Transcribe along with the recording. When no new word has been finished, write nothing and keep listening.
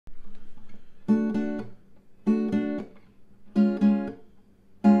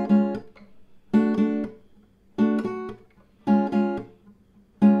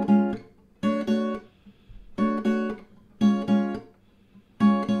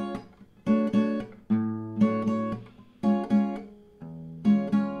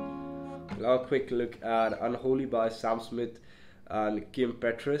a quick look at Unholy by Sam Smith and Kim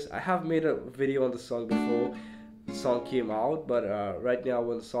Petras. I have made a video on the song before the song came out, but right now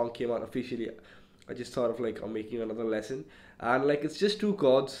when the song came out officially, I just thought of like I'm making another lesson, and like it's just 2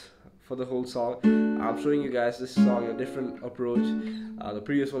 chords for the whole song. I'm showing you guys this song in a different approach. The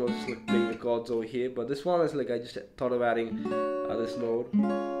previous one was just like playing the chords over here, but this one is like I just thought of adding this note,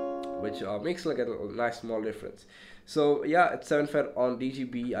 which makes like a nice small difference. So yeah, it's 7th fret on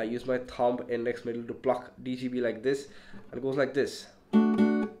DGB. I use my thumb index middle to pluck DGB like this, and it goes like this.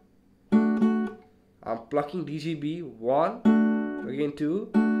 I'm plucking DGB 1, again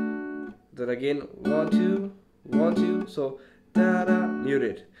 2, then again 1 2 1 2. So da-da,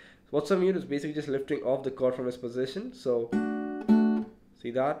 muted. What's a mute is basically just lifting off the chord from its position. So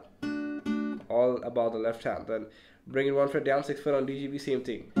see that? All about the left hand. Then bring it 1 fret down, 6th fret on DGB, same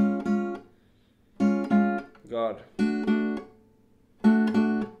thing. God.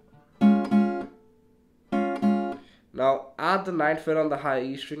 Now add the 9th fret on the high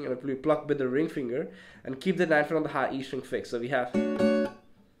E string, and it will be plucked with the ring finger, and keep the 9th fret on the high E string fixed. So we have,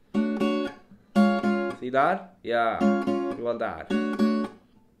 see that? Yeah, we want that.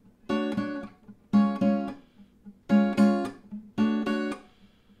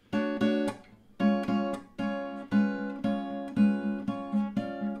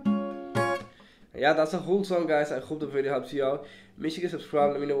 Yeah, that's the whole song, guys. I hope the video helps you out. Make sure you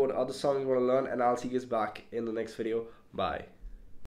subscribe. Let me know what other songs you want to learn, and I'll see you guys back in the next video. Bye.